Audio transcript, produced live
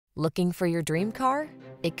Looking for your dream car?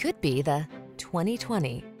 It could be the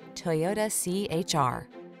 2020 Toyota CHR.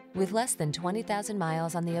 With less than 20,000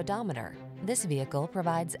 miles on the odometer, this vehicle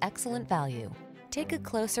provides excellent value. Take a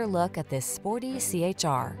closer look at this sporty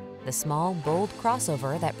CHR, the small, bold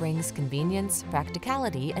crossover that brings convenience,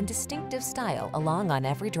 practicality, and distinctive style along on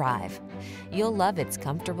every drive. You'll love its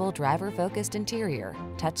comfortable driver-focused interior,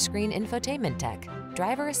 touchscreen infotainment tech,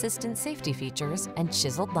 driver assistance safety features, and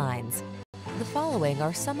chiseled lines. The following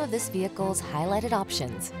are some of this vehicle's highlighted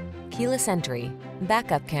options: keyless entry,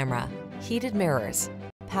 backup camera, heated mirrors,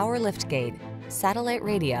 power liftgate, satellite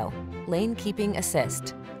radio, lane keeping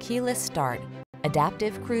assist, keyless start,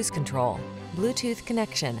 adaptive cruise control, Bluetooth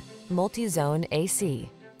connection, multi-zone AC.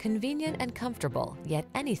 Convenient and comfortable, yet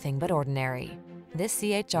anything but ordinary. This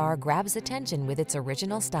CHR grabs attention with its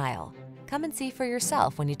original style. Come and see for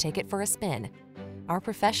yourself when you take it for a spin. Our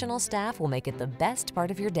professional staff will make it the best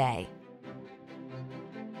part of your day.